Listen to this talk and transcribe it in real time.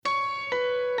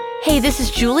Hey, this is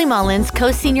Julie Mullins,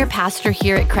 co-senior pastor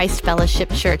here at Christ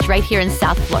Fellowship Church right here in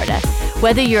South Florida.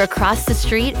 Whether you're across the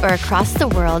street or across the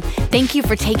world, thank you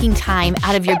for taking time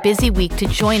out of your busy week to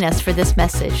join us for this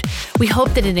message. We hope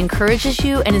that it encourages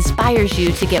you and inspires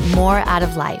you to get more out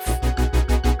of life.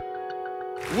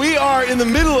 We are in the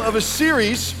middle of a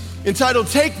series entitled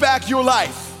Take Back Your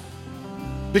Life,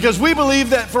 because we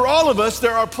believe that for all of us,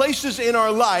 there are places in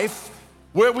our life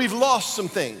where we've lost some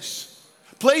things.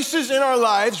 Places in our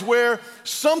lives where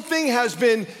something has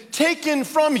been taken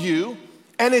from you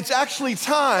and it's actually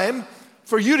time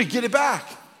for you to get it back.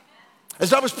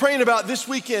 As I was praying about this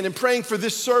weekend and praying for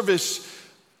this service,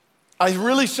 I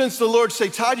really sensed the Lord say,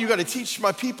 Todd, you got to teach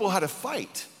my people how to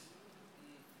fight.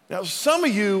 Now, some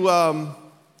of you,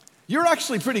 you're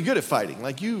actually pretty good at fighting.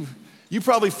 Like you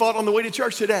probably fought on the way to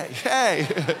church today. Hey,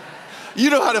 you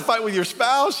know how to fight with your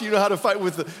spouse. You know how to fight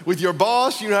with your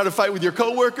boss. You know how to fight with your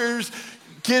coworkers.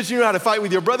 Kids, you know how to fight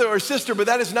with your brother or sister, but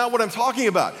that is not what I'm talking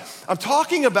about. I'm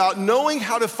talking about knowing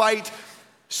how to fight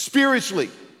spiritually.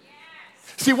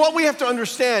 Yes. See, what we have to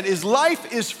understand is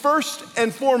life is first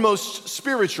and foremost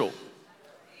spiritual.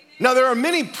 Now, there are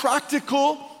many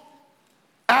practical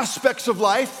aspects of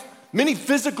life, many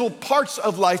physical parts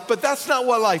of life, but that's not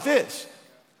what life is.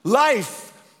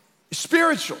 Life is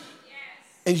spiritual,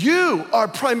 and you are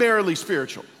primarily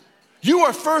spiritual. You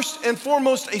are first and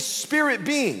foremost a spirit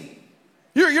being.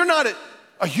 You're not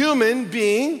a human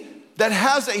being that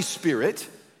has a spirit.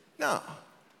 No.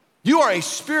 You are a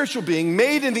spiritual being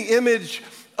made in the image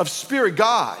of Spirit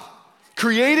God,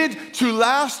 created to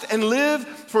last and live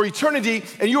for eternity,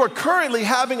 and you are currently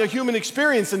having a human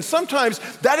experience, and sometimes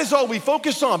that is all we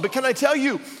focus on. But can I tell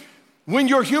you, when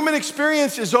your human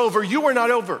experience is over, you are not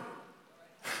over.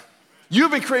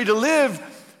 You've been created to live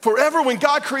forever. When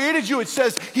God created you, it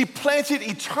says He planted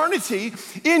eternity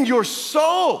in your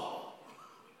soul.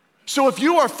 So if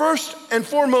you are first and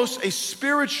foremost a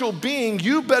spiritual being,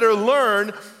 you better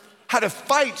learn how to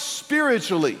fight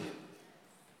spiritually,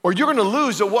 or you're gonna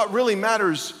lose at what really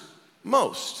matters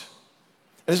most.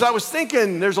 And as I was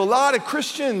thinking, there's a lot of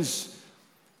Christians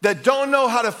that don't know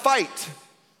how to fight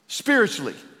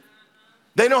spiritually.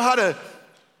 They know how to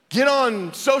get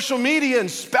on social media and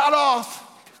spout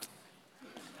off.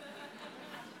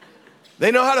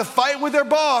 They know how to fight with their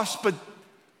boss, but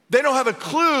they don't have a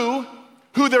clue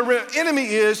who their enemy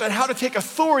is and how to take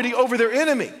authority over their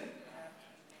enemy.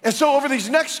 And so over these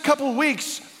next couple of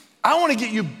weeks, I want to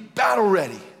get you battle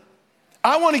ready.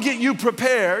 I want to get you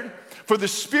prepared for the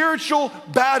spiritual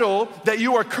battle that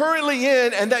you are currently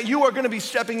in and that you are going to be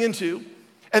stepping into,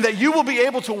 and that you will be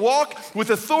able to walk with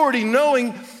authority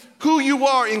knowing who you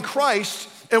are in Christ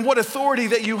and what authority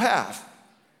that you have.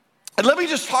 And let me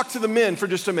just talk to the men for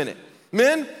just a minute.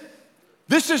 Men,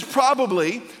 this is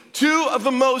probably two of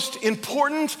the most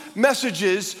important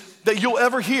messages that you'll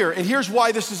ever hear. And here's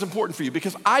why this is important for you.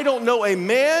 Because I don't know a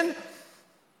man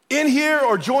in here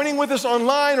or joining with us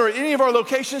online or at any of our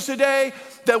locations today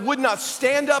that would not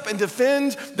stand up and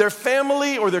defend their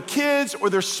family or their kids or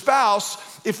their spouse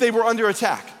if they were under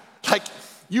attack. Like,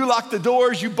 you lock the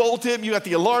doors, you bolt it, you got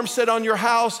the alarm set on your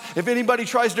house. If anybody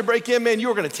tries to break in, man,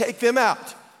 you're gonna take them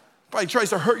out. Probably tries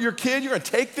to hurt your kid, you're gonna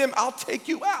take them, I'll take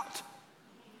you out.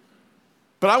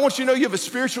 But I want you to know you have a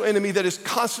spiritual enemy that is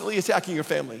constantly attacking your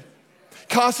family,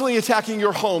 constantly attacking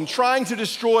your home, trying to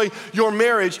destroy your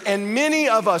marriage. And many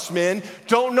of us men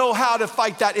don't know how to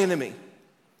fight that enemy.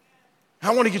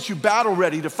 I want to get you battle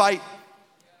ready to fight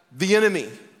the enemy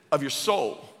of your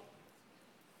soul.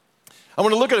 I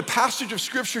want to look at a passage of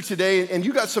scripture today, and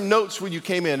you got some notes when you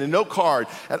came in, a note card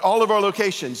at all of our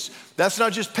locations. That's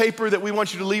not just paper that we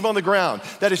want you to leave on the ground.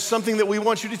 That is something that we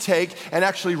want you to take and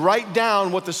actually write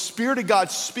down what the Spirit of God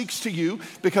speaks to you,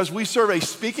 because we serve a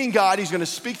speaking God. He's going to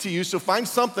speak to you. So find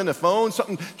something, a phone,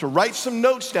 something to write some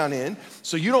notes down in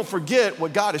so you don't forget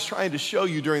what God is trying to show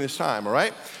you during this time, all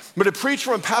right? I'm going to preach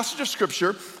from a passage of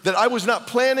scripture that I was not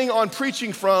planning on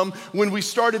preaching from when we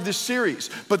started this series.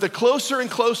 But the closer and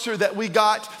closer that we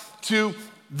got to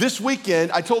this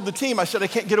weekend, I told the team, I said, I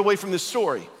can't get away from this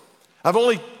story. I've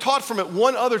only taught from it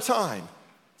one other time.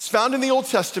 It's found in the Old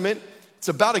Testament. It's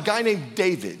about a guy named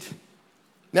David.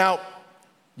 Now,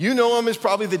 you know him as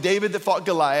probably the David that fought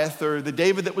Goliath or the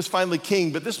David that was finally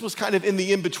king, but this was kind of in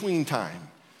the in-between time.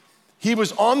 He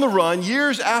was on the run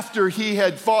years after he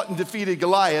had fought and defeated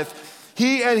Goliath.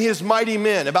 He and his mighty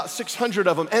men, about 600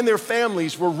 of them, and their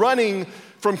families were running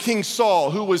from King Saul,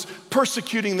 who was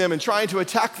persecuting them and trying to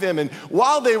attack them. And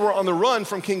while they were on the run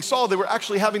from King Saul, they were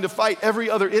actually having to fight every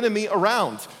other enemy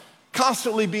around,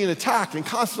 constantly being attacked and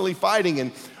constantly fighting.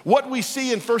 And what we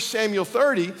see in 1 Samuel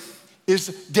 30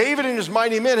 is David and his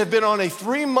mighty men have been on a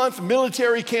 3-month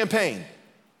military campaign.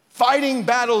 fighting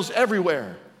battles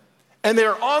everywhere. And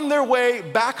they're on their way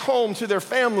back home to their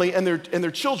family and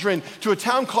their children to a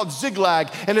town called Ziklag.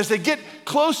 And as they get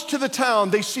close to the town,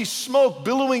 they see smoke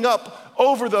billowing up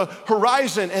over the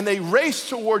horizon, and they race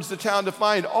towards the town to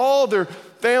find all their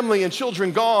family and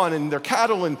children gone, and their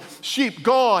cattle and sheep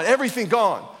gone, everything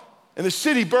gone. And the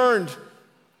city burned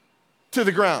to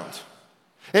the ground.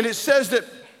 And it says that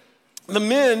the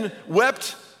men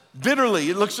wept bitterly.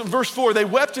 It looks at verse 4. They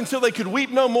wept until they could weep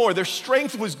no more. Their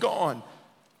strength was gone.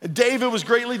 And David was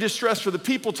greatly distressed, for the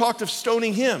people talked of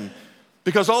stoning him,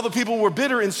 because all the people were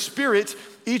bitter in spirit,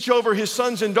 each over his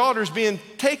sons and daughters being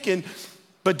taken.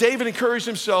 But David encouraged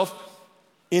himself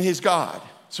in his God.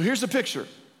 So here's the picture.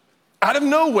 Out of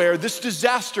nowhere, this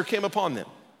disaster came upon them.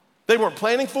 They weren't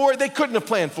planning for it. They couldn't have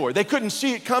planned for it. They couldn't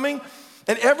see it coming.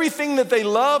 And everything that they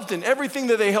loved and everything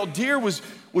that they held dear was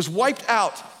wiped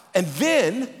out. And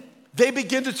then they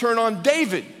begin to turn on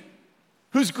David,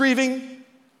 who's grieving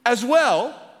as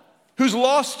well, who's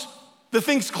lost the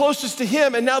things closest to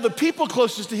him. And now the people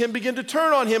closest to him begin to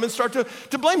turn on him and start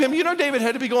to blame him. You know, David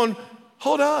had to be going,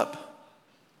 hold up.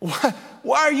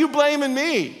 Why are you blaming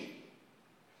me?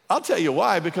 I'll tell you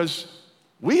why, because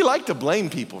we like to blame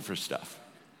people for stuff,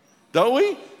 don't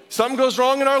we? Something goes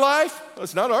wrong in our life, well,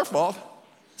 it's not our fault.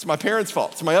 It's my parents'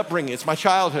 fault. It's my upbringing. It's my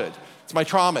childhood. It's my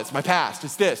trauma. It's my past.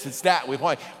 It's this. It's that. We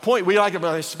like to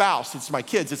blame my spouse. It's my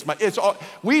kids. It's all.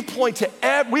 We point to.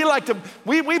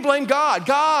 We blame God.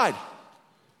 God,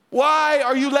 why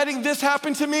are you letting this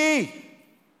happen to me?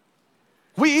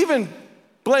 We even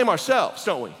blame ourselves,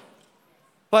 don't we?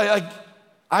 Like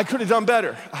I could have done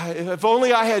better. If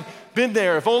only I had been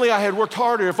there. If only I had worked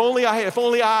harder. If only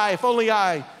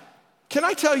I. Can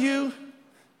I tell you,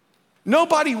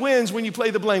 nobody wins when you play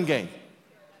the blame game.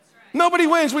 Nobody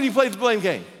wins when you play the blame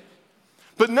game.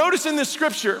 But notice in this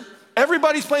scripture,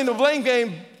 everybody's playing the blame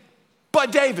game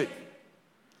but David.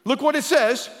 Look what it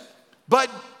says. But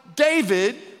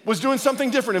David was doing something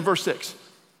different in verse 6.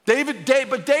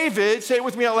 But David, say it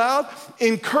with me out loud,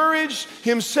 encouraged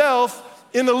himself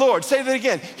in the Lord. Say that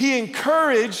again. He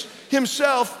encouraged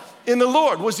himself in the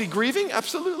Lord. Was he grieving?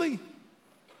 Absolutely.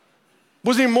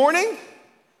 Was he mourning?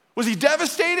 Was he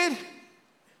devastated?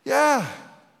 Yeah.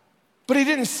 But he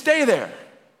didn't stay there.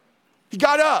 He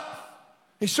got up.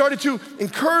 He started to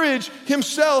encourage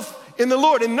himself in the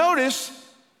Lord. And notice,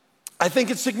 I think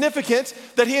it's significant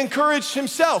that he encouraged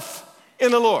himself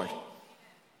in the Lord.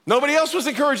 Nobody else was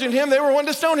encouraging him. They were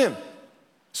wanting to stone him.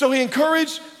 So he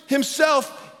encouraged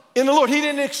himself in the Lord. He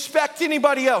didn't expect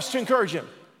anybody else to encourage him.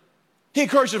 He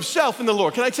encouraged himself in the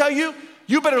Lord. Can I tell you,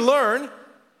 you better learn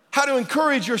how to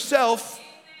encourage yourself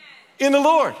in the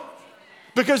Lord.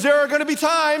 Because there are going to be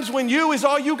times when you is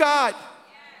all you got.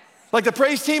 Like the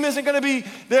praise team isn't going to be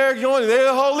there going,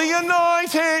 the holy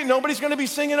anointing. Nobody's going to be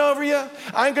singing over you.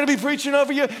 I'm going to be preaching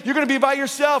over you. You're going to be by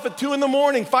yourself at 2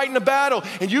 a.m. fighting a battle.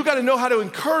 And you got to know how to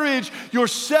encourage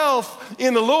yourself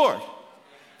in the Lord.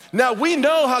 Now, we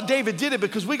know how David did it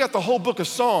because we got the whole book of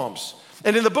Psalms.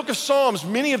 And in the book of Psalms,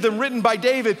 many of them written by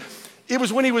David, it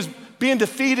was when he was being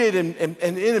defeated and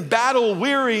in battle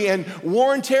weary and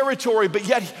worn territory. But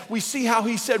yet we see how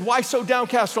he said, why so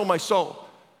downcast, O my soul?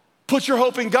 Put your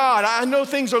hope in God. I know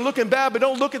things are looking bad, but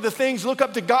don't look at the things. Look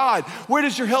up to God. Where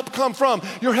does your help come from?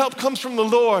 Your help comes from the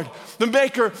Lord, the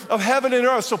maker of heaven and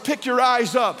earth. So pick your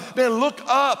eyes up. Man, look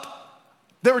up.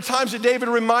 There were times that David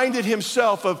reminded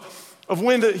himself of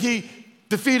when he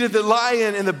defeated the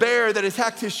lion and the bear that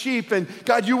attacked his sheep. And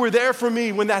God, you were there for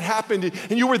me when that happened.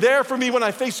 And you were there for me when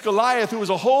I faced Goliath, who was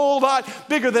a whole lot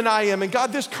bigger than I am. And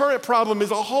God, this current problem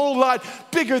is a whole lot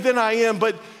bigger than I am,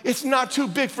 but it's not too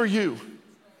big for you.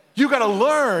 You got to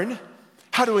learn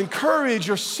how to encourage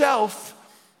yourself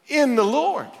in the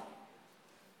Lord.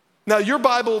 Now, your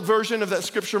Bible version of that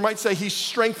scripture might say he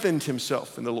strengthened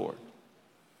himself in the Lord.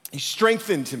 He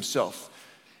strengthened himself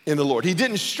in the Lord. He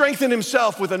didn't strengthen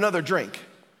himself with another drink.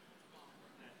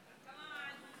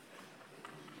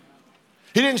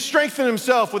 He didn't strengthen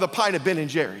himself with a pint of Ben &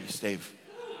 Jerry's, Dave.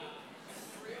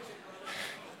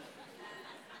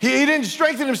 He didn't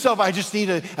strengthen himself. I just need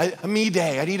a me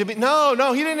day. I need a me.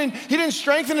 No, he didn't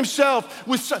strengthen himself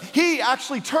he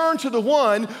actually turned to the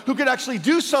one who could actually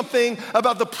do something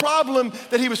about the problem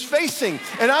that he was facing.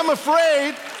 And I'm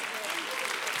afraid,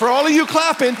 for all of you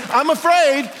clapping, I'm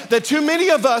afraid that too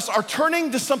many of us are turning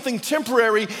to something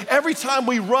temporary every time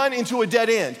we run into a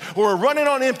dead end, or we're running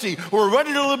on empty, or we're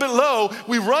running a little bit low.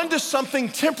 We run to something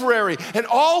temporary, and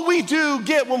all we do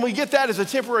get when we get that is a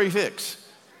temporary fix.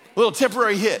 A little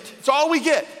temporary hit. It's all we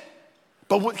get.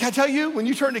 But can I tell you, when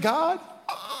you turn to God,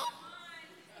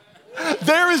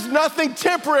 there is nothing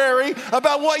temporary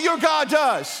about what your God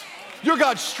does. Your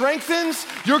God strengthens.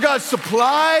 Your God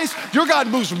supplies. Your God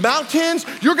moves mountains.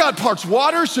 Your God parts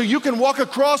water so you can walk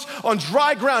across on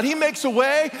dry ground. He makes a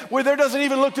way where there doesn't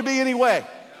even look to be any way.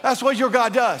 That's what your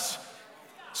God does.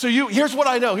 So here's what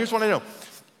I know.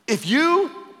 If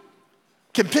you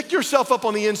can pick yourself up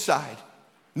on the inside,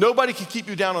 nobody can keep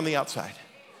you down on the outside.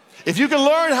 If you can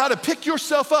learn how to pick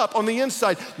yourself up on the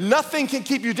inside, nothing can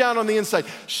keep you down on the inside.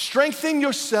 Strengthen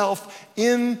yourself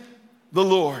in the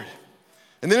Lord.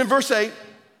 And then in verse 8,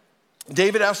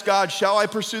 David asked God, shall I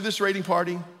pursue this raiding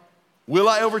party? Will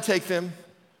I overtake them?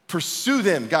 Pursue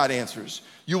them, God answers.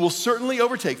 You will certainly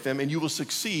overtake them and you will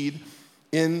succeed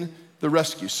in the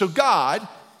rescue. So God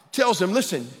tells him,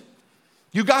 listen,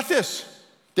 you got this.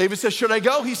 David says, should I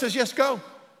go? He says, yes, go.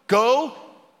 Go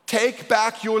take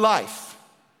back your life.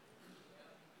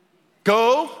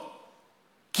 Go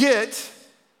get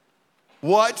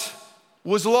what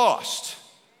was lost.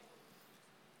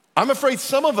 I'm afraid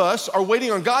some of us are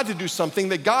waiting on God to do something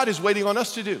that God is waiting on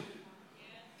us to do.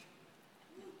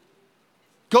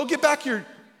 Go get back your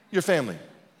family.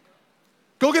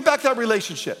 Go get back that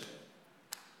relationship.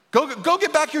 Go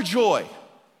get back your joy.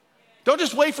 Don't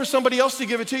just wait for somebody else to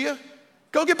give it to you.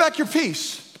 Go get back your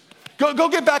peace. Go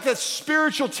get back that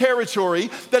spiritual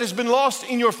territory that has been lost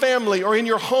in your family or in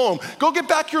your home. Go get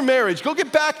back your marriage. Go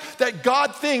get back that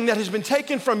God thing that has been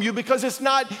taken from you because it's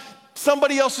not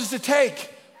somebody else's to take.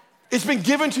 It's been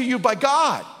given to you by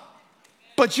God.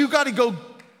 But you got to go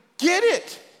get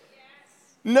it.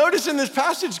 Notice in this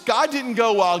passage, God didn't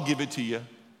go, well, I'll give it to you.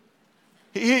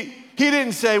 He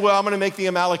didn't say, well, I'm going to make the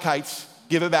Amalekites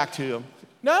give it back to him.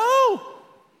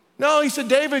 No, he said,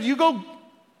 David, you go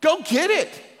get it.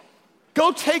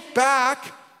 Go take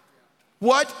back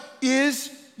what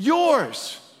is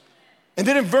yours. And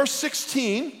then in verse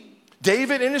 16,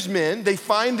 David and his men, they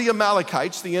find the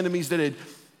Amalekites, the enemies that had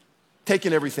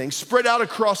taken everything, spread out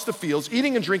across the fields,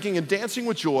 eating and drinking and dancing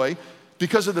with joy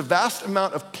because of the vast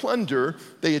amount of plunder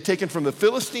they had taken from the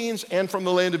Philistines and from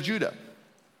the land of Judah.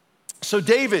 So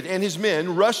David and his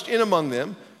men rushed in among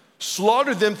them,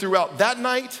 slaughtered them throughout that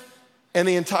night and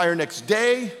the entire next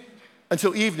day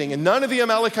until evening. And none of the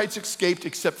Amalekites escaped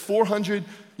except 400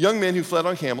 young men who fled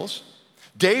on camels.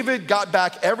 David got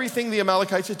back everything the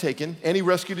Amalekites had taken, and he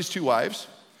rescued his 2 wives.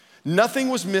 Nothing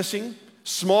was missing,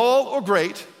 small or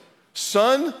great,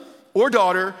 son or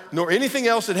daughter, nor anything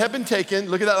else that had been taken.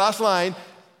 Look at that last line.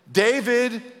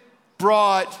 David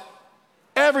brought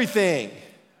everything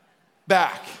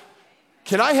back.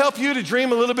 Can I help you to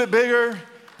dream a little bit bigger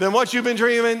than what you've been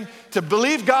dreaming? To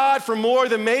believe God for more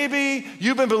than maybe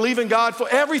you've been believing God for?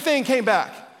 Everything came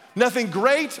back. Nothing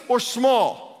great or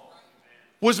small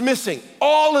was missing.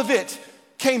 All of it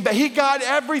came back. He got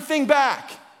everything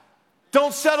back.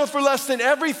 Don't settle for less than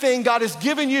everything God has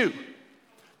given you.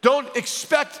 Don't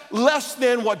expect less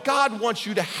than what God wants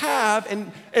you to have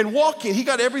and walk in. He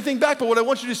got everything back, but what I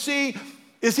want you to see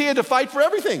is he had to fight for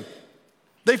everything.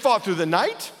 They fought through the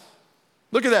night.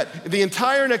 Look at that. The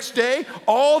entire next day,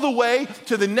 all the way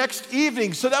to the next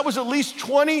evening. So that was at least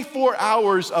 24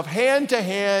 hours of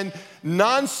hand-to-hand,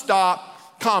 nonstop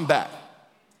combat.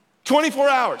 24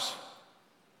 hours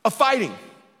of fighting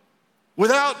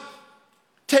without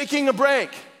taking a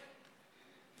break.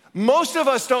 Most of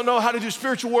us don't know how to do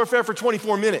spiritual warfare for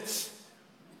 24 minutes,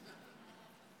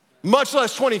 much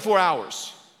less 24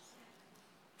 hours.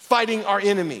 Fighting our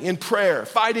enemy in prayer,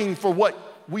 fighting for what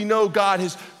we know God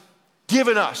has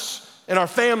given us and our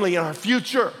family and our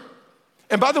future.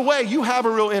 And by the way, you have a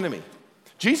real enemy.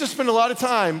 Jesus spent a lot of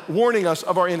time warning us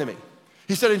of our enemy.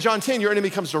 He said in John 10, your enemy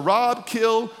comes to rob,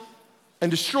 kill,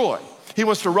 and destroy. He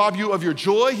wants to rob you of your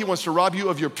joy. He wants to rob you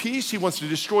of your peace. He wants to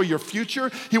destroy your future.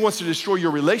 He wants to destroy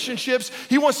your relationships.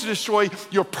 He wants to destroy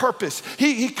your purpose.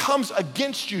 He comes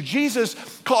against you. Jesus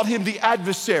called him the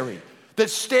adversary that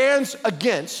stands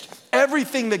against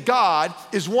everything that God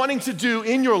is wanting to do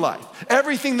in your life,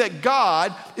 everything that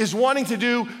God is wanting to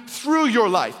do through your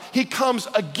life. He comes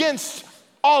against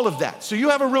all of that. So you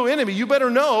have a real enemy. You better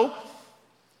know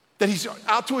that he's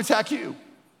out to attack you.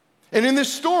 And in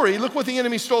this story, look what the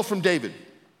enemy stole from David.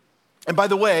 And by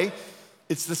the way,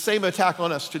 it's the same attack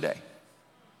on us today.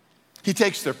 He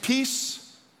takes their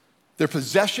peace, their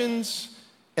possessions,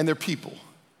 and their people.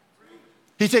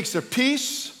 He takes their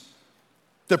peace,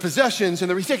 their possessions, and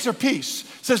he takes their peace.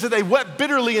 It says that they wept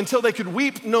bitterly until they could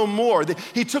weep no more.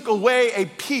 He took away a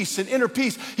peace, an inner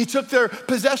peace. He took their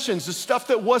possessions, the stuff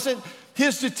that wasn't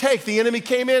his to take. The enemy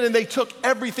came in and they took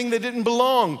everything that didn't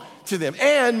belong to them.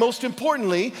 And most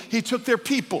importantly, he took their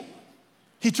people.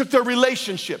 He took their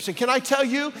relationships. And can I tell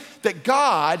you that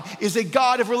God is a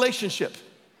God of relationship?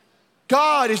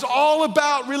 God is all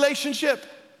about relationship.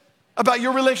 about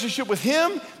your relationship with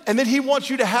him, and then he wants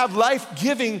you to have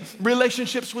life-giving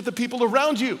relationships with the people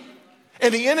around you.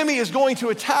 And the enemy is going to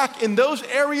attack in those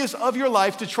areas of your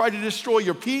life to try to destroy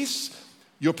your peace,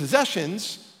 your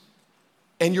possessions,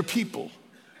 and your people.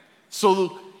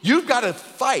 So you've got to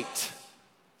fight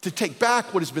to take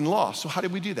back what has been lost. So how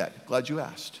did we do that? Glad you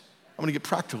asked. I'm gonna get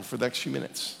practical for the next few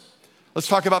minutes. Let's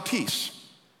talk about peace.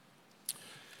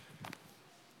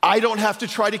 I don't have to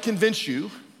try to convince you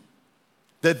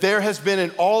that there has been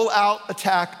an all-out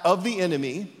attack of the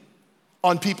enemy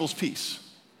on people's peace.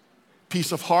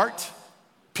 Peace of heart,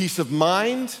 peace of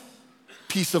mind,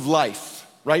 peace of life,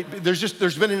 right?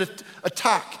 There's been an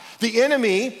attack. The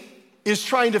enemy is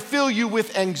trying to fill you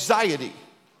with anxiety,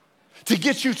 to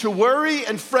get you to worry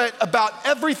and fret about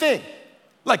everything,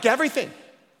 like everything.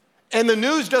 And the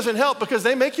news doesn't help because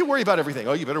they make you worry about everything.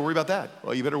 Oh, you better worry about that.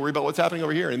 Oh, you better worry about what's happening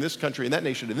over here in this country, in that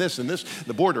nation, in this,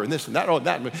 the border, and this, and that, oh,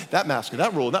 that mask, and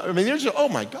that rule. I mean, there's, oh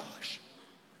my gosh.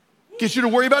 Gets you to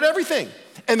worry about everything.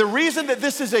 And the reason that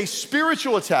this is a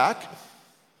spiritual attack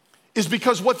is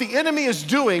because what the enemy is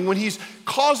doing when he's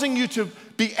causing you to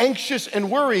be anxious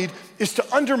and worried is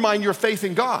to undermine your faith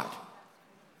in God.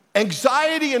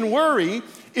 Anxiety and worry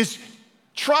is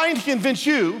trying to convince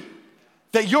you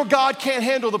that your God can't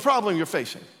handle the problem you're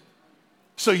facing.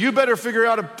 So you better figure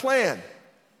out a plan.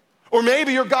 Or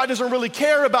maybe your God doesn't really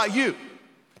care about you,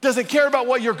 doesn't care about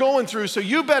what you're going through, so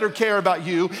you better care about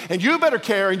you, and you better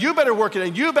care, and you better work it,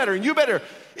 and you better.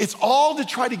 It's all to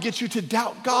try to get you to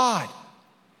doubt God,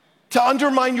 to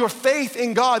undermine your faith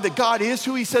in God, that God is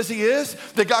who he says he is,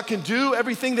 that God can do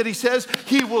everything that he says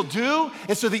he will do.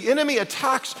 And so the enemy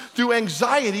attacks through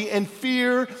anxiety and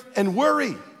fear and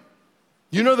worry.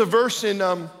 You know the verse in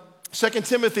 2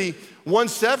 Timothy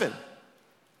 1:7.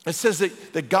 It says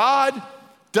that God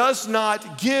does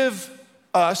not give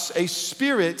us a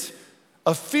spirit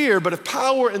of fear, but of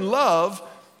power and love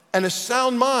and a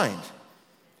sound mind.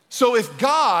 So if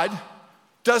God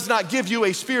does not give you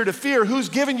a spirit of fear, who's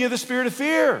giving you the spirit of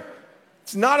fear?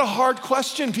 It's not a hard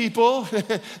question, people.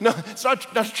 No, it's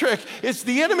not a trick. It's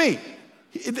the enemy.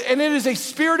 And it is a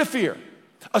spirit of fear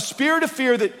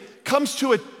that comes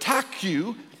to attack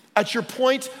you at your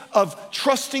point of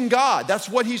trusting God. That's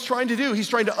what he's trying to do. He's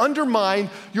trying to undermine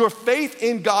your faith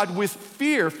in God with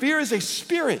fear. Fear is a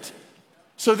spirit.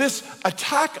 So this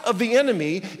attack of the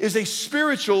enemy is a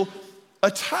spiritual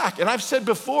attack. And I've said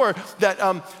before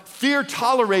that fear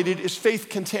tolerated is faith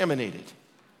contaminated.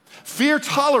 Fear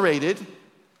tolerated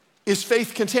is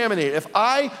faith contaminated. If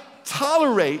I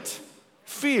tolerate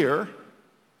fear,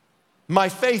 my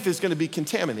faith is going to be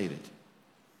contaminated.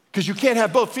 Because you can't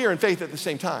have both fear and faith at the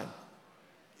same time.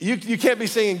 You can't be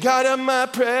singing, God of my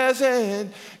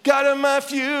present, God of my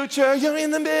future, you're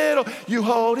in the middle, you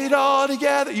hold it all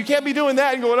together. You can't be doing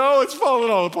that and going, oh, it's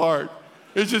falling all apart.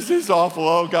 It's awful,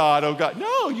 oh God, oh God.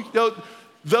 No,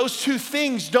 those two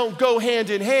things don't go hand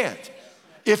in hand.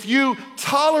 If you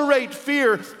tolerate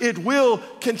fear, it will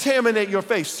contaminate your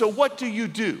faith. So what do you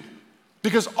do?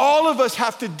 Because all of us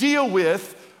have to deal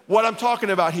with what I'm talking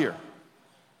about here.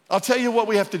 I'll tell you what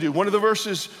we have to do. One of the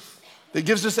verses that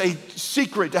gives us a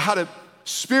secret to how to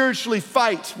spiritually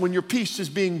fight when your peace is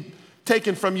being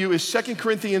taken from you is 2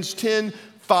 Corinthians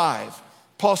 10:5.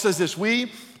 Paul says this,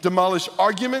 we demolish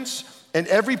arguments and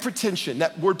every pretension,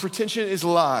 that word pretension is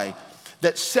lie,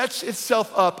 that sets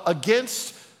itself up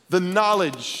against the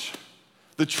knowledge,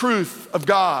 the truth of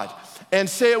God. And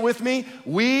say it with me,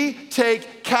 we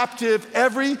take captive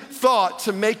every thought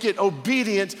to make it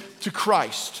obedient to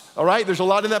Christ. All right, there's a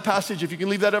lot in that passage. If you can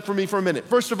leave that up for me for a minute.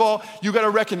 First of all, you got to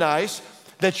recognize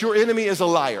that your enemy is a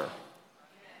liar.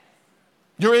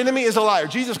 Your enemy is a liar.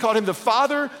 Jesus called him the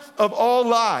father of all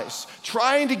lies,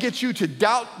 trying to get you to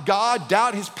doubt God,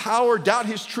 doubt his power, doubt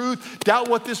his truth, doubt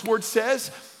what this word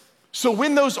says. So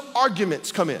when those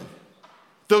arguments come in,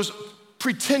 those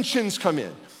pretensions come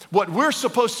in, what we're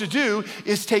supposed to do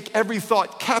is take every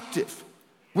thought captive.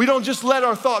 We don't just let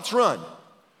our thoughts run.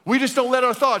 We just don't let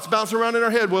our thoughts bounce around in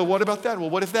our head. Well, what about that? Well,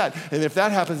 what if that? And if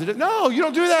that happens, no, you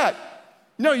don't do that.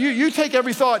 No, you take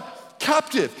every thought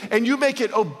captive and you make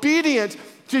it obedient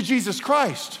to Jesus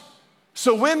Christ.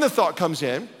 So when the thought comes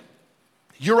in,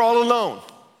 you're all alone.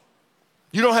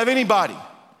 You don't have anybody.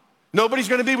 Nobody's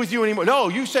going to be with you anymore. No,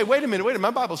 you say, wait a minute.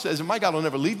 My Bible says that my God will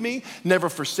never leave me, never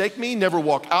forsake me, never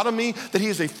walk out of me, that he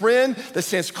is a friend that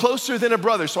stands closer than a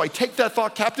brother. So I take that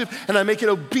thought captive and I make it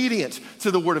obedient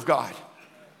to the word of God.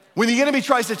 When the enemy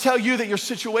tries to tell you that your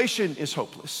situation is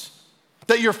hopeless,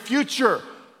 that your future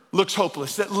looks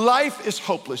hopeless, that life is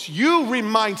hopeless, you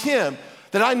remind him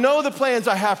That I know the plans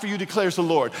I have for you, declares the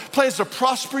Lord. Plans to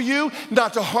prosper you,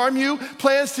 not to harm you.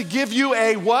 Plans to give you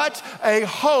a what? A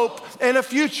hope and a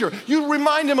future. You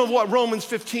remind him of what Romans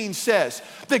 15 says.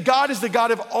 That God is the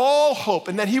God of all hope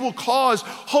and that he will cause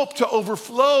hope to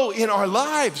overflow in our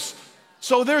lives.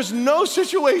 So there's no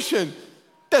situation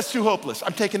that's too hopeless.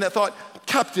 I'm taking that thought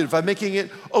captive. I'm making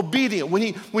it obedient. When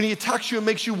he attacks you and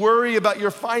makes you worry about your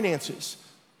finances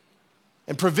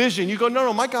and provision, you go,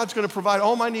 no, my God's going to provide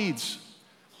all my needs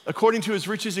according to his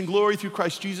riches and glory through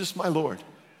Christ Jesus, my Lord.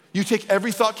 You take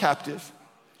every thought captive.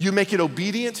 You make it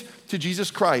obedient to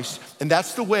Jesus Christ. And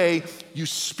that's the way you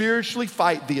spiritually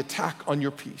fight the attack on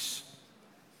your peace.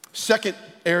 Second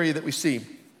area that we see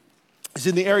is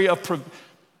in the area of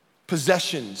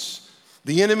possessions.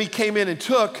 The enemy came in and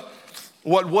took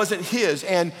what wasn't his.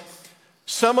 And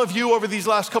some of you over these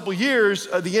last couple years,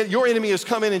 your enemy has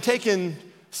come in and taken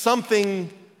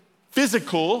something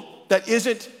physical that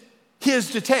isn't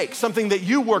his to take, something that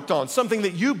you worked on, something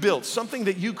that you built, something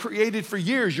that you created for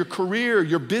years, your career,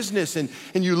 your business, and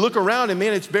you look around and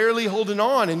man, it's barely holding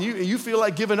on and you feel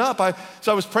like giving up.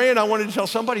 So I was praying, I wanted to tell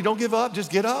somebody, don't give up,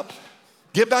 just get up.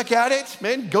 Get back at it,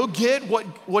 man, go get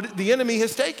what the enemy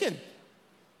has taken.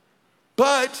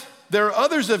 But there are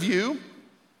others of you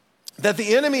that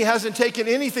the enemy hasn't taken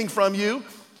anything from you,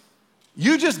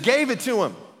 you just gave it to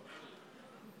him.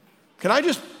 Can I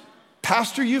just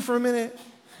pastor you for a minute?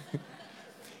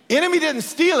 Enemy didn't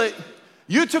steal it.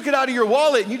 You took it out of your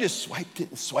wallet and you just swiped it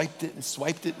and swiped it and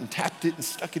swiped it and tapped it and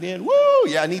stuck it in. Woo,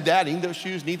 yeah, I need that. I need those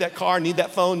shoes, need that car, need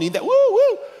that phone, need that. Woo,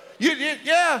 woo.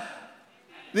 Yeah.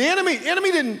 The enemy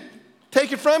didn't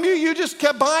take it from you. You just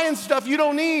kept buying stuff you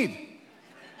don't need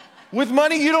with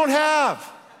money you don't have.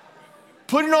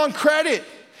 Put it on credit.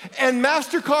 And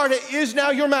MasterCard is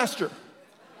now your master.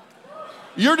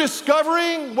 You're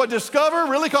discovering what Discover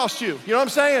really cost you. You know what I'm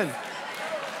saying?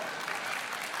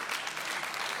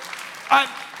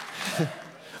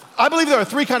 I believe there are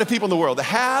three kinds of people in the world: the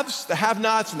haves, the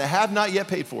have-nots, and the have not yet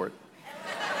paid for it.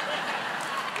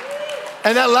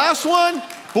 And that last one,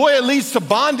 boy, it leads to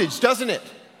bondage, doesn't it?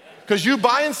 Because you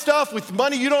buying stuff with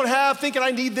money you don't have, thinking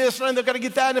I need this, and I've got to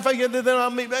get that, and if I get that, then I'll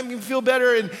make me feel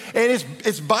better, and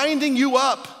it's binding you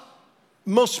up.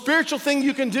 Most spiritual thing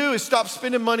you can do is stop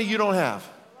spending money you don't have.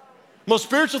 Most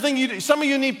spiritual thing you do, some of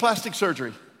you need plastic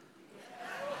surgery.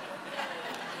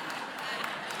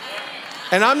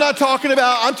 And I'm talking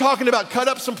about cut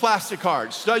up some plastic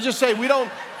cards. So I just say,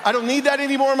 I don't need that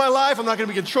anymore in my life. I'm not going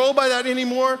to be controlled by that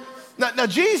anymore. Now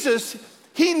Jesus,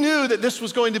 he knew that this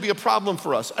was going to be a problem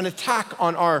for us, an attack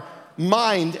on our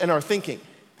mind and our thinking.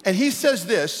 And he says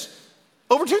this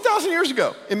over 2,000 years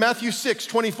ago in Matthew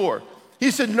 6:24.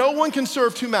 He said, no one can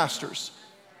serve two masters.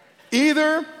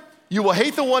 Either you will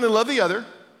hate the one and love the other,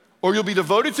 or you'll be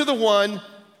devoted to the one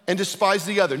and despise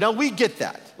the other. Now we get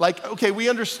that. Like, okay, we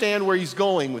understand where he's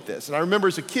going with this. And I remember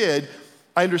as a kid,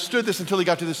 I understood this until he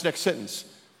got to this next sentence.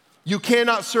 You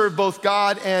cannot serve both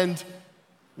God and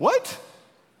what?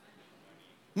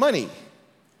 Money.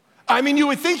 I mean, you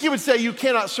would think he would say you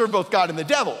cannot serve both God and the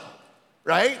devil,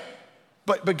 right?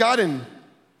 But God and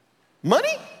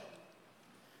money?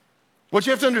 What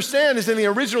you have to understand is in the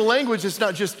original language,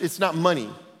 it's not money.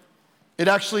 It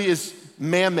actually is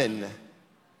mammon.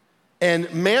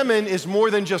 And mammon is more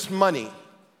than just money.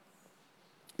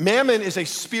 Mammon is a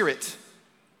spirit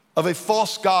of a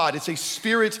false god. It's a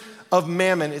spirit of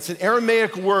mammon. It's an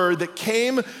Aramaic word that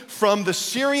came from the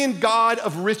Syrian god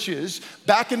of riches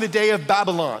back in the day of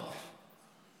Babylon.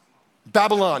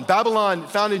 Babylon,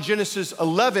 found in Genesis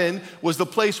 11, was the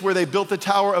place where they built the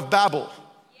Tower of Babel.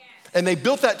 And they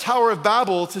built that Tower of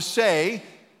Babel to say,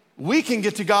 we can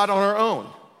get to God on our own.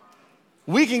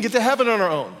 We can get to heaven on our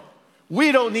own.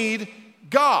 We don't need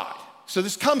God. So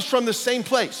this comes from the same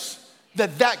place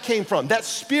that came from. That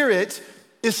spirit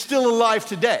is still alive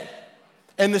today.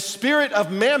 And the spirit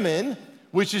of mammon,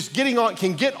 which is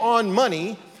can get on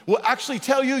money, will actually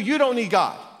tell you you don't need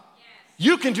God.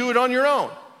 You can do it on your own.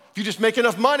 If you just make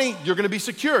enough money, you're gonna be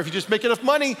secure. If you just make enough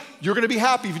money, you're gonna be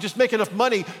happy. If you just make enough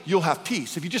money, you'll have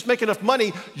peace. If you just make enough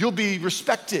money, you'll be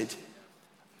respected.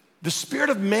 The spirit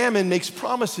of mammon makes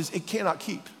promises it cannot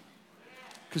keep.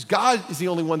 Because God is the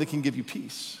only one that can give you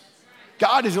peace.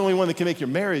 God is the only one that can make your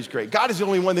marriage great. God is the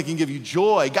only one that can give you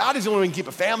joy. God is the only one that can keep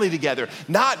a family together,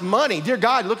 not money. Dear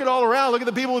God, look at all around. Look at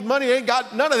the people with money. They ain't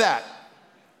got none of that.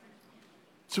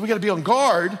 So we got to be on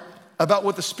guard about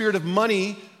what the spirit of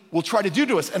money will try to do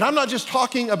to us. And I'm not just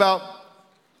talking about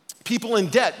people in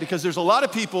debt, because there's a lot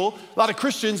of people, a lot of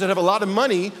Christians that have a lot of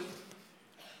money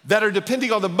that are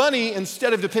depending on the money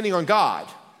instead of depending on God.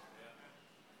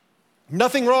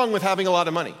 Nothing wrong with having a lot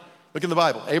of money. Look in the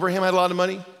Bible. Abraham had a lot of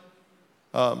money.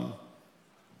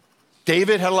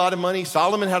 David had a lot of money.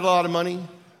 Solomon had a lot of money.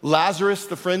 Lazarus,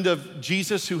 the friend of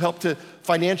Jesus who helped to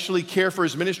financially care for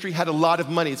his ministry, had a lot of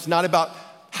money. It's not about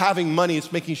having money,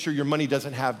 it's making sure your money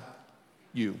doesn't have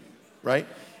you, right?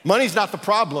 Money's not the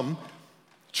problem.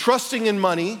 Trusting in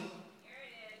money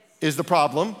is the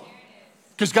problem.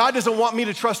 Because God doesn't want me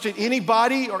to trust in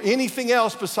anybody or anything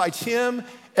else besides him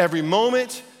every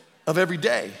moment of every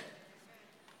day.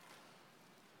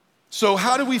 So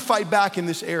how do we fight back in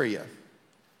this area?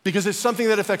 Because it's something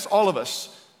that affects all of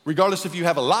us, regardless if you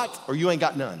have a lot or you ain't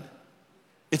got none.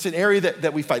 It's an area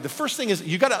that we fight. The first thing is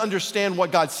you gotta understand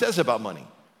what God says about money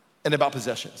and about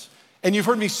possessions. And you've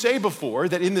heard me say before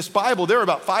that in this Bible, there are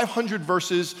about 500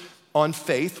 verses on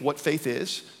faith, what faith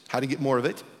is, how to get more of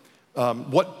it,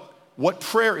 what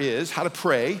prayer is, how to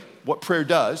pray, what prayer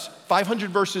does. 500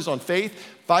 verses on faith,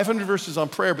 500 verses on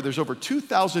prayer, but there's over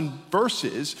 2,000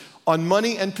 verses on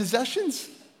money and possessions.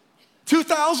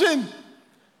 2,000!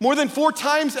 More than 4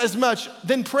 times as much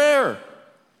than prayer.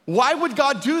 Why would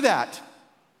God do that?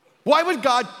 Why would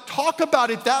God talk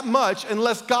about it that much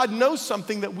unless God knows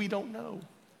something that we don't know?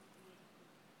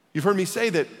 You've heard me say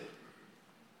that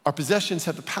our possessions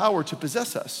have the power to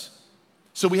possess us.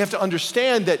 So we have to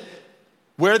understand that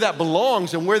where that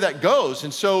belongs and where that goes.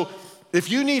 And so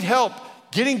if you need help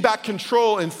getting back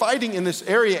control and fighting in this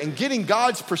area and getting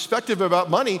God's perspective about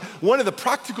money, one of the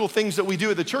practical things that we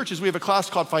do at the church is we have a class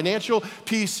called Financial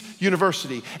Peace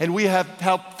University. And we have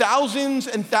helped thousands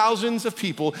and thousands of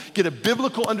people get a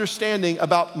biblical understanding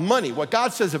about money, what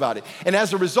God says about it. And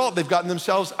as a result, they've gotten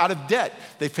themselves out of debt.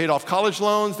 They've paid off college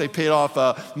loans, they've paid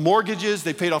off mortgages,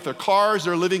 they've paid off their cars,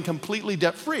 they're living completely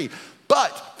debt-free. But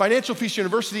Financial Peace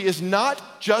University is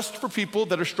not just for people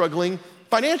that are struggling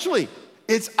financially.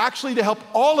 It's actually to help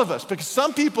all of us, because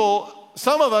some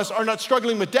of us are not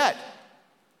struggling with debt,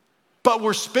 but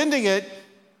we're spending it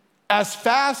as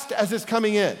fast as it's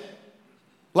coming in.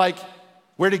 Like,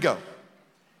 where'd it go?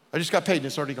 I just got paid and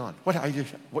it's already gone. What?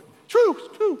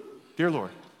 True, dear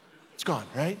Lord, it's gone,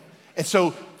 right? And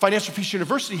so Financial Peace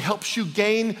University helps you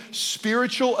gain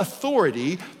spiritual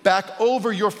authority back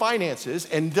over your finances,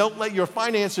 and don't let your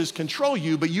finances control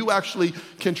you, but you actually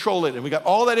control it. And we got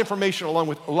all that information along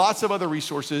with lots of other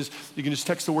resources. You can just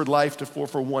text the word life to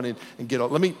 441 and get it.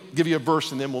 Let me give you a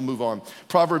verse and then we'll move on.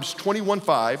 Proverbs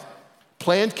 21:5,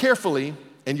 plan carefully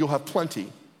and you'll have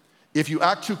plenty. If you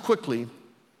act too quickly,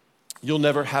 you'll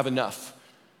never have enough.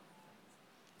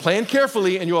 Plan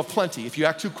carefully and you'll have plenty. If you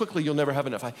act too quickly, you'll never have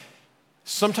enough.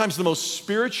 Sometimes the most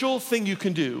spiritual thing you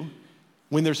can do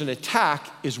when there's an attack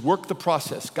is work the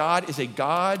process. God is a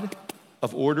God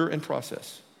of order and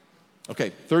process.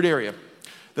 Okay, third area.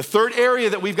 The third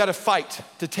area that we've got to fight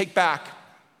to take back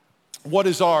what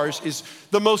is ours is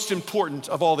the most important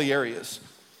of all the areas.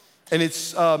 And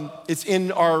it's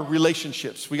in our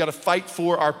relationships. We got to fight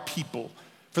for our people,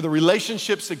 for the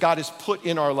relationships that God has put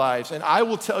in our lives. And I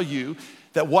will tell you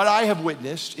that what I have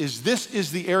witnessed is this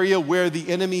is the area where the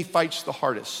enemy fights the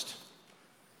hardest.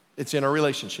 It's in our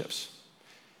relationships.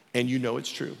 And you know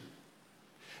it's true.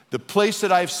 The place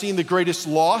that I've seen the greatest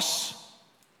loss,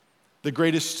 the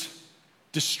greatest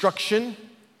destruction,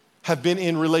 have been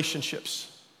in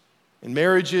relationships, in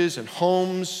marriages and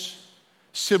homes,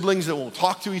 siblings that won't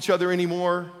talk to each other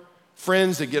anymore,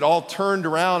 friends that get all turned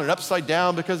around and upside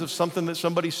down because of something that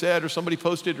somebody said or somebody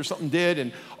posted or something did,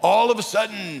 and all of a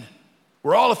sudden,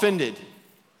 we're all offended.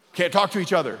 Can't talk to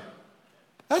each other.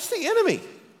 That's the enemy.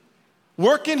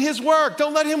 Work in his work.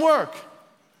 Don't let him work.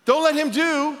 Don't let him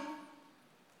do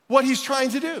what he's trying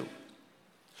to do.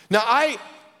 Now, I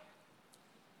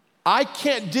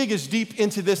can't dig as deep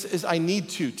into this as I need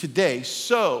to today.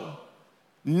 So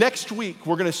next week,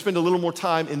 we're going to spend a little more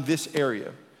time in this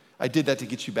area. I did that to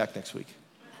get you back next week.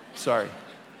 Sorry.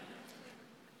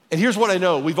 And here's what I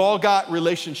know. We've all got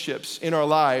relationships in our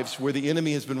lives where the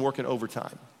enemy has been working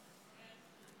overtime.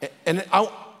 And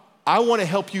I want to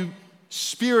help you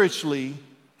spiritually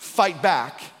fight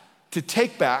back, to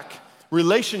take back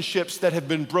relationships that have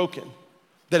been broken,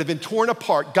 that have been torn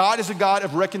apart. God is a God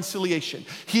of reconciliation.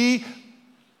 He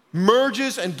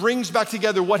merges and brings back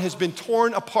together what has been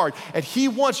torn apart. And he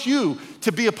wants you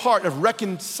to be a part of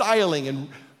reconciling and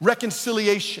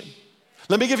reconciliation.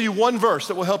 Let me give you one verse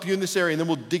that will help you in this area, and then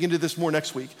we'll dig into this more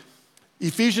next week.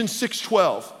 Ephesians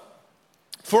 6:12.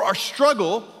 For our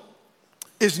struggle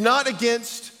is not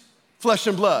against flesh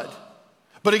and blood,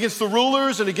 but against the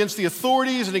rulers and against the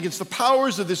authorities and against the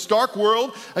powers of this dark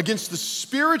world, against the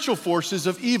spiritual forces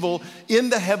of evil in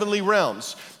the heavenly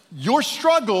realms. Your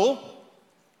struggle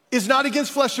is not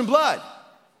against flesh and blood,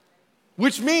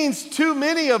 which means too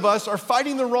many of us are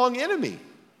fighting the wrong enemy,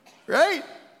 right?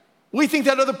 We think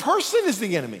that other person is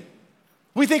the enemy.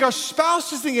 We think our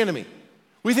spouse is the enemy.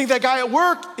 We think that guy at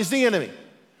work is the enemy.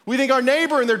 We think our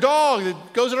neighbor and their dog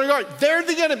that goes in our yard, they're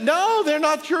the enemy. No, they're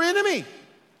not your enemy.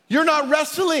 You're not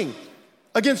wrestling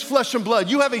against flesh and blood.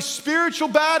 You have a spiritual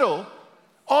battle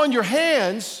on your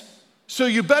hands, so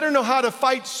you better know how to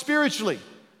fight spiritually.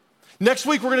 Next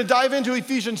week, we're going to dive into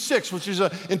Ephesians 6, which is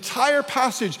an entire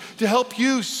passage to help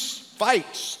you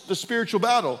fight the spiritual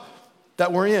battle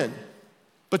that we're in.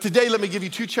 But today, let me give you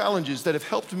two challenges that have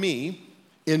helped me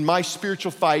in my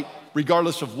spiritual fight,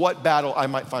 regardless of what battle I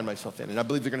might find myself in. And I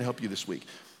believe they're going to help you this week.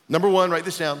 Number one, write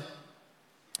this down.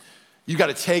 You got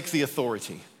to take the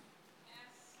authority.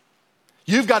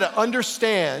 You've got to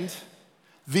understand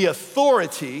the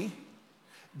authority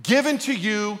given to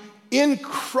you in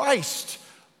Christ,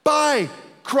 by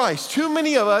Christ. Too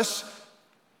many of us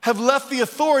have left the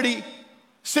authority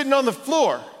sitting on the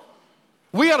floor.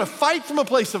 We got to fight from a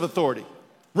place of authority.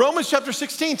 Romans chapter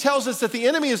 16 tells us that the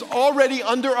enemy is already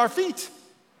under our feet.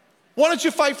 Why don't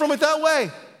you fight from it that way?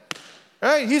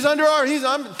 Right?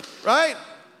 Right?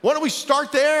 Why don't we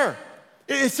start there?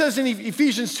 It says in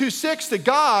Ephesians 2:6 that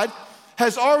God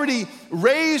has already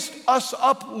raised us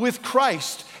up with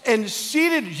Christ and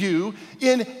seated you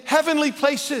in heavenly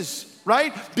places,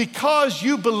 right? Because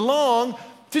you belong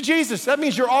to Jesus. That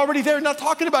means you're already there. Not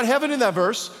talking about heaven in that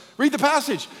verse. Read the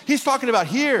passage. He's talking about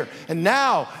here and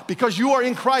now. Because you are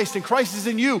in Christ and Christ is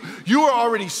in you, you are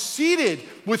already seated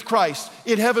with Christ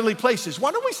in heavenly places.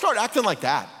 Why don't we start acting like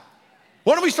that?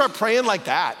 Why don't we start praying like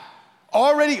that?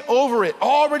 Already over it,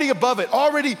 already above it,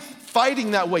 already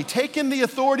fighting that way, taking the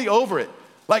authority over it.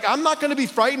 Like, I'm not gonna be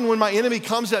frightened when my enemy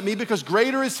comes at me, because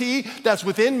greater is he that's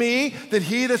within me than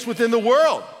he that's within the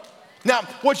world. Now,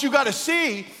 what you gotta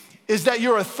see is that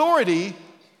your authority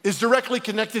is directly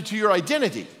connected to your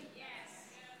identity.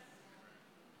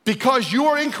 Because you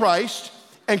are in Christ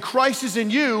and Christ is in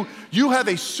you, you have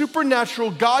a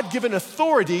supernatural, God-given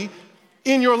authority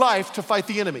in your life to fight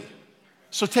the enemy.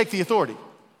 So take the authority.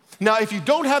 Now, if you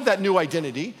don't have that new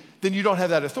identity, then you don't have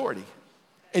that authority.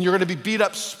 And you're gonna be beat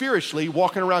up spiritually,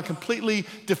 walking around completely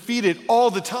defeated all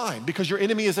the time because your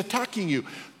enemy is attacking you.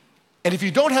 And if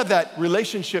you don't have that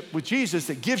relationship with Jesus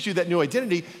that gives you that new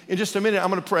identity, in just a minute, I'm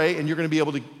gonna pray and you're gonna be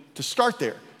able to start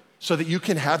there so that you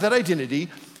can have that identity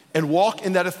and walk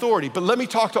in that authority. But let me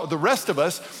talk to the rest of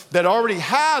us that already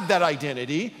have that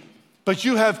identity, but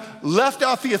you have left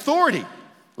out the authority.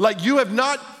 Like you have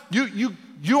not,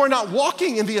 you are not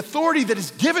walking in the authority that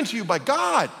is given to you by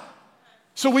God.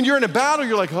 So when you're in a battle,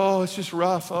 you're like, oh, it's just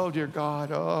rough. Oh, dear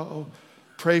God, oh.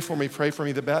 Pray for me.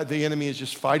 The enemy is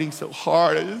just fighting so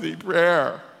hard. I just need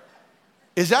prayer.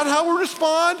 Is that how we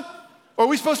respond? Or are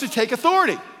we supposed to take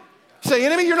authority? Say,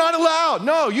 enemy, you're not allowed.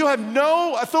 No, you have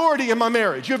no authority in my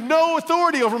marriage. You have no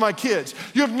authority over my kids.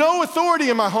 You have no authority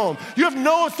in my home. You have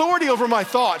no authority over my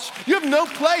thoughts. You have no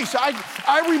place.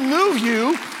 I remove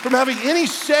you from having any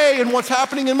say in what's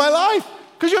happening in my life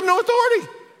because you have no authority.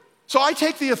 So I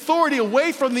take the authority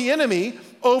away from the enemy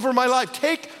over my life.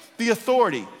 Take the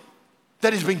authority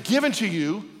that has been given to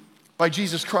you by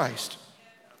Jesus Christ.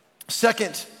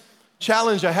 Second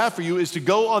challenge I have for you is to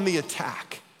go on the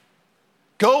attack.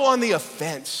 Go on the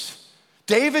offense.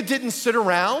 David didn't sit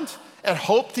around and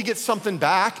hope to get something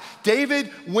back. David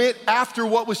went after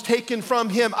what was taken from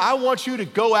him. I want you to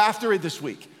go after it this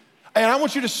week. And I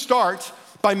want you to start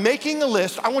by making a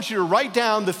list. I want you to write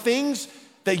down the things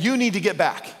that you need to get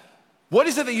back. What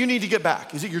is it that you need to get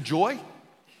back? Is it your joy?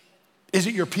 Is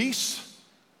it your peace?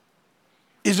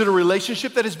 Is it a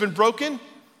relationship that has been broken?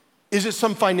 Is it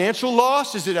some financial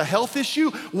loss? Is it a health issue?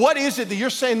 What is it that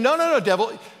you're saying, no,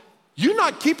 devil, you're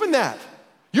not keeping that.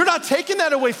 You're not taking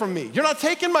that away from me. You're not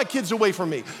taking my kids away from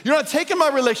me. You're not taking my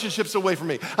relationships away from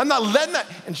me. I'm not letting that,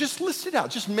 and just list it out.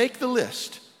 Just make the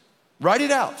list. Write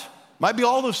it out. Might be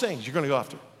all those things you're gonna go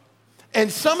after. And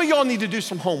some of y'all need to do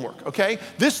some homework, okay?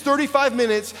 This 35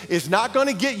 minutes is not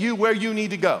gonna get you where you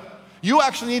need to go. You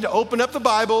actually need to open up the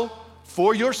Bible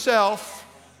for yourself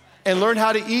and learn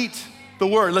how to eat the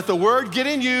word. Let the word get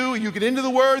in you. You get into the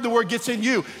word gets in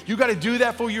you. You gotta do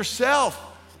that for yourself.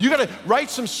 You gotta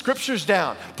write some scriptures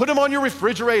down. Put them on your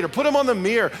refrigerator. Put them on the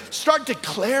mirror. Start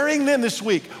declaring them this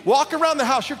week. Walk around the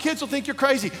house. Your kids will think you're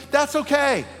crazy. That's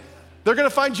okay. They're gonna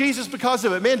find Jesus because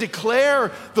of it. Man,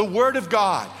 declare the word of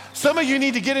God. Some of you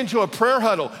need to get into a prayer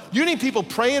huddle. You need people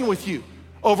praying with you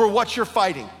over what you're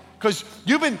fighting. Because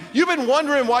you've been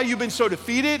wondering why you've been so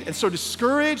defeated and so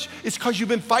discouraged. It's because you've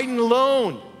been fighting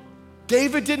alone.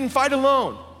 David didn't fight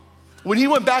alone. When he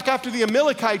went back after the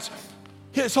Amalekites,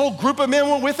 his whole group of men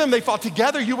went with him. They fought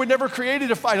together. You were never created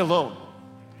to fight alone.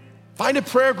 Find a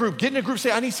prayer group. Get in a group.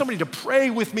 Say, I need somebody to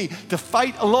pray with me, to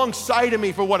fight alongside of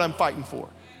me for what I'm fighting for.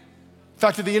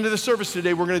 fact, at the end of the service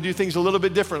today, we're gonna do things a little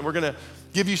bit different. We're gonna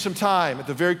give you some time.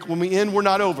 When we end, we're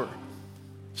not over.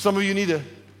 Some of you need to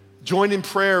join in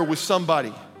prayer with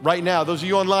somebody right now. Those of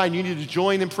you online, you need to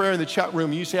join in prayer in the chat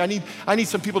room. You say, I need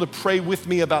some people to pray with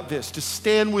me about this, to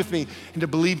stand with me and to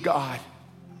believe God.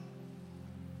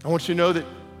 I want you to know that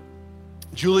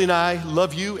Julie and I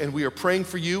love you, and we are praying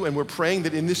for you, and we're praying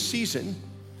that in this season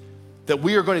that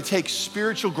we are going to take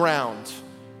spiritual ground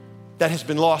that has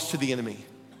been lost to the enemy.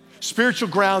 Spiritual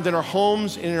ground in our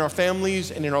homes and in our families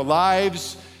and in our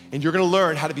lives, and you're gonna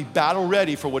learn how to be battle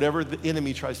ready for whatever the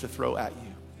enemy tries to throw at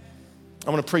you.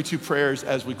 I'm gonna pray 2 prayers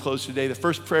as we close today. The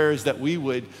first prayer is that we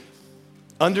would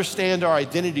understand our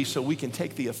identity so we can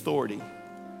take the authority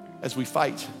as we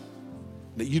fight,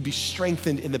 that you'd be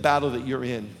strengthened in the battle that you're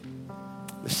in.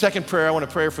 The second prayer I wanna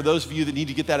pray for those of you that need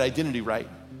to get that identity right.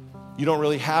 You don't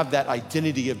really have that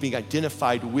identity of being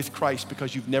identified with Christ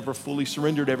because you've never fully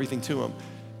surrendered everything to him.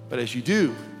 But as you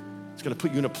do, it's gonna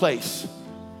put you in a place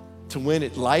to win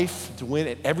at life, to win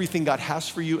at everything God has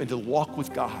for you, and to walk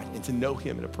with God and to know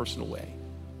him in a personal way.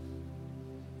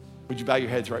 Would you bow your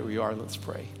heads right where you are and let's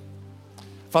pray.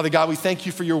 Father God, we thank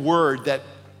you for your word that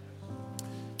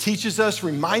teaches us,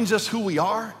 reminds us who we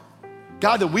are.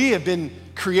 God, that we have been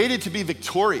created to be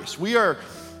victorious. We are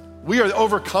the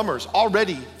overcomers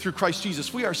already through Christ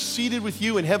Jesus. We are seated with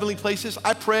you in heavenly places.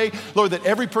 I pray, Lord, that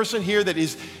every person here that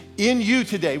is in you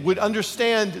today would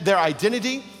understand their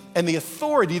identity and the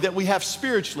authority that we have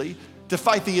spiritually to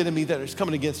fight the enemy that is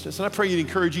coming against us. And I pray you'd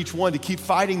encourage each one to keep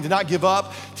fighting, to not give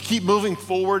up, to keep moving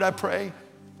forward, I pray.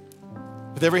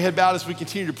 With every head bowed as we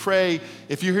continue to pray,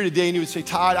 if you're here today and you would say,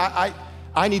 Todd,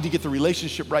 I need to get the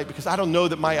relationship right because I don't know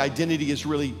that my identity is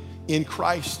really in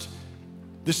Christ.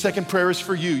 This second prayer is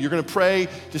for you. You're gonna pray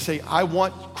to say, I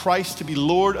want Christ to be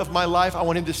Lord of my life. I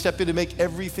want him to step in and make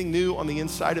everything new on the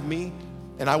inside of me,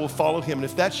 and I will follow him. And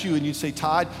if that's you and you say,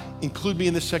 Todd, include me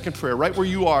in this second prayer, right where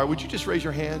you are, would you just raise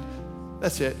your hand?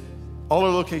 That's it. All our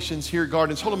locations here at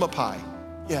Gardens, hold them up high.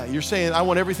 Yeah, you're saying, I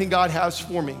want everything God has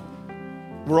for me.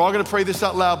 We're all gonna pray this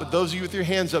out loud, but those of you with your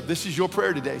hands up, this is your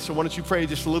prayer today. So why don't you pray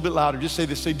just a little bit louder? Just say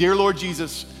this, say, Dear Lord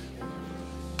Jesus,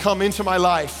 come into my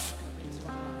life.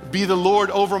 Be the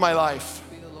Lord over my life.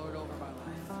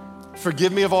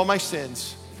 Forgive me of all my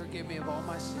sins.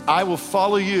 I will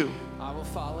follow you.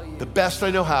 The best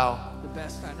I know how.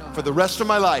 For the rest of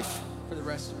my life.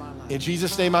 In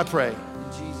Jesus' name I pray.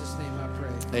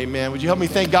 Amen. Would you help me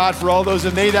thank God for all those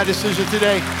that made that decision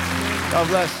today? God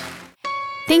bless.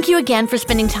 Thank you again for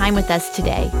spending time with us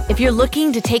today. If you're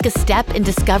looking to take a step in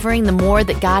discovering the more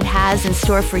that God has in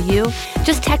store for you,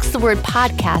 just text the word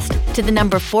podcast to the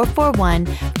number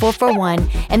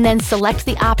 441-441 and then select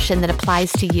the option that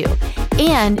applies to you.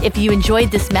 And if you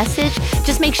enjoyed this message,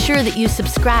 just make sure that you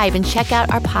subscribe and check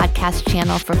out our podcast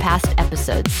channel for past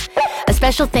episodes. A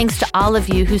special thanks to all of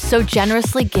you who so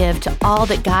generously give to all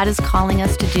that God is calling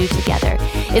us to do together.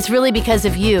 It's really because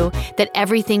of you that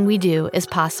everything we do is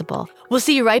possible. We'll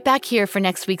see you right back here for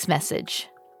next week's message.